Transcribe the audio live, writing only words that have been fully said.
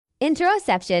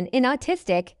Interoception in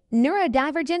autistic,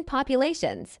 neurodivergent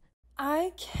populations.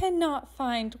 I cannot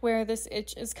find where this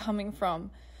itch is coming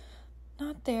from.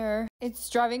 Not there. It's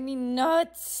driving me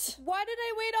nuts. Why did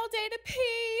I wait all day to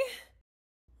pee?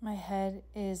 My head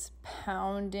is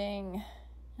pounding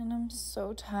and I'm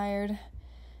so tired.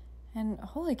 And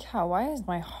holy cow, why is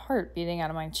my heart beating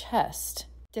out of my chest?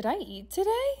 Did I eat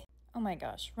today? Oh my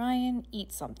gosh, Ryan,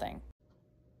 eat something.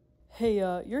 Hey,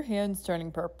 your hand's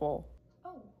turning purple.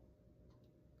 Oh,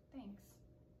 thanks.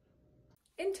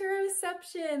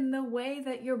 Interoception, the way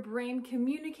that your brain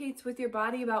communicates with your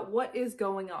body about what is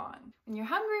going on. When you're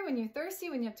hungry, when you're thirsty,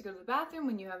 when you have to go to the bathroom,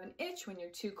 when you have an itch, when you're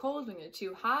too cold, when you're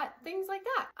too hot, things like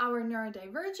that. Our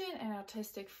neurodivergent and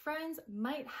autistic friends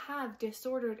might have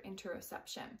disordered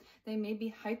interoception. They may be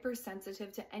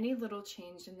hypersensitive to any little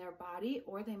change in their body,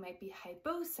 or they might be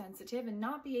hyposensitive and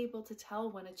not be able to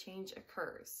tell when a change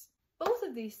occurs. Both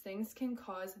of these things can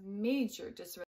cause major dysregulation